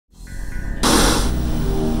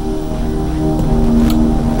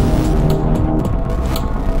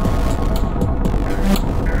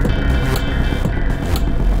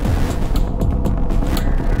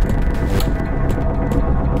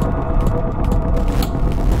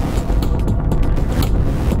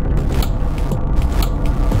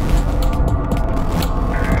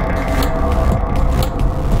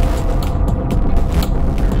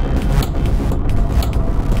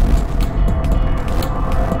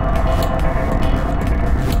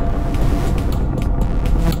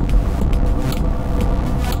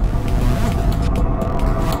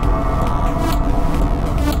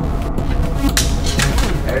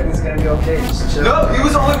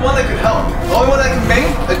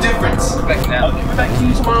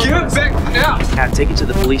tomorrow. Give it back now. Yeah, take it to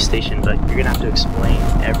the police station, but you're gonna have to explain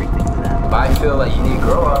everything to them. But I feel like you need to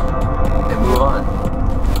grow up and move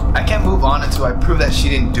on. I can't move on until I prove that she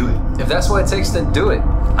didn't do it. If that's what it takes, then do it.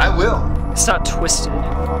 I will. It's not twisted.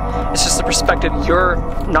 It's just the perspective you're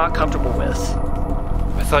not comfortable with.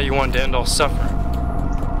 I thought you wanted to end all suffering.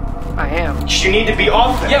 I am. You need to be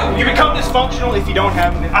off that. Yeah, you become dysfunctional if you don't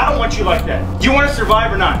have it. I don't want you like that. Do you want to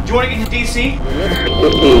survive or not? Do you want to get to DC?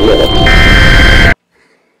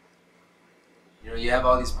 You know, you have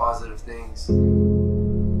all these positive things.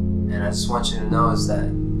 And I just want you to know is that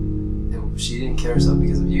she didn't kill herself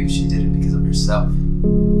because of you. She did it because of herself.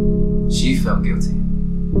 She felt guilty.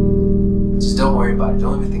 Just don't worry about it.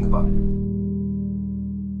 Don't even think about it.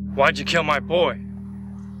 Why'd you kill my boy?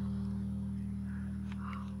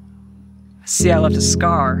 See, I left a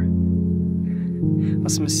scar.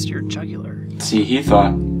 Must have missed your jugular. See, he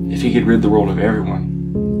thought if he could rid the world of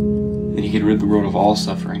everyone, then he could rid the world of all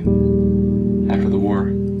suffering after the war.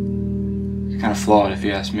 It's kind of flawed, if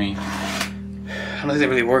you ask me. I don't think that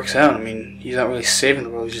really works out. I mean, he's not really saving the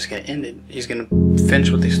world, he's just gonna end it. He's gonna finish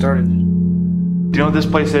what they started. Do you know what this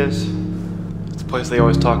place is? It's the place they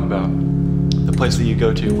always talk about. The place that you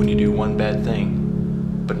go to when you do one bad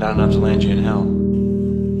thing, but not enough to land you in hell.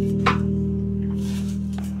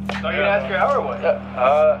 Are you gonna ask her out or what?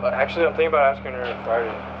 Actually, I'm thinking about asking her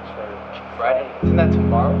Friday. Friday? Isn't that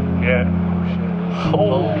tomorrow? Yeah.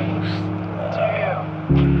 Oh, damn.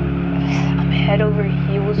 I'm head over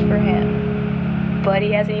heels for him, but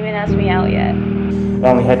he hasn't even asked me out yet.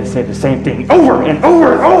 I only had to say the same thing over and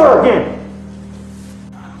over and over again.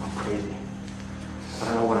 I'm crazy. I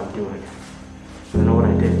don't know what I'm doing. I don't know what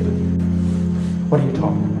I did, but what are you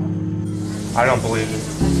talking about? I don't believe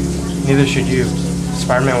it. Neither should you.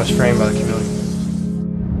 Spider-Man was framed by the chameleon.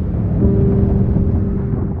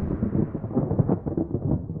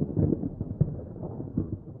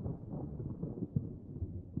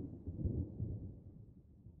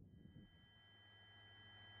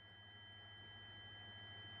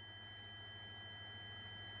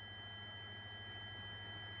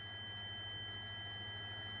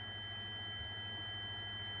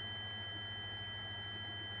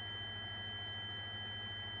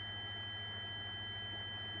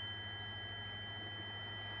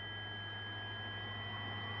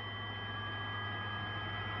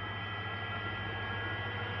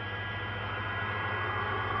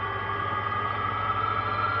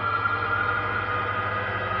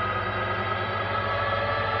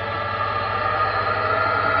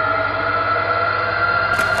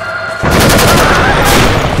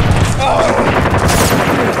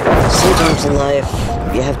 Sometimes in life,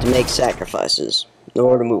 you have to make sacrifices in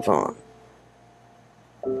order to move on.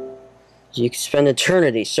 You can spend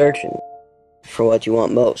eternity searching for what you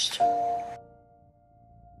want most.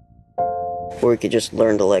 Or you could just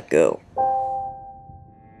learn to let go.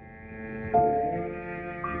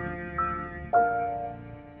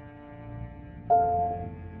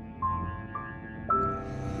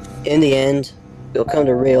 In the end, you'll come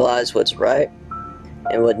to realize what's right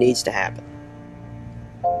and what needs to happen.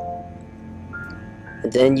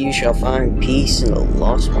 And then you shall find peace in the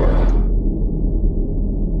lost world.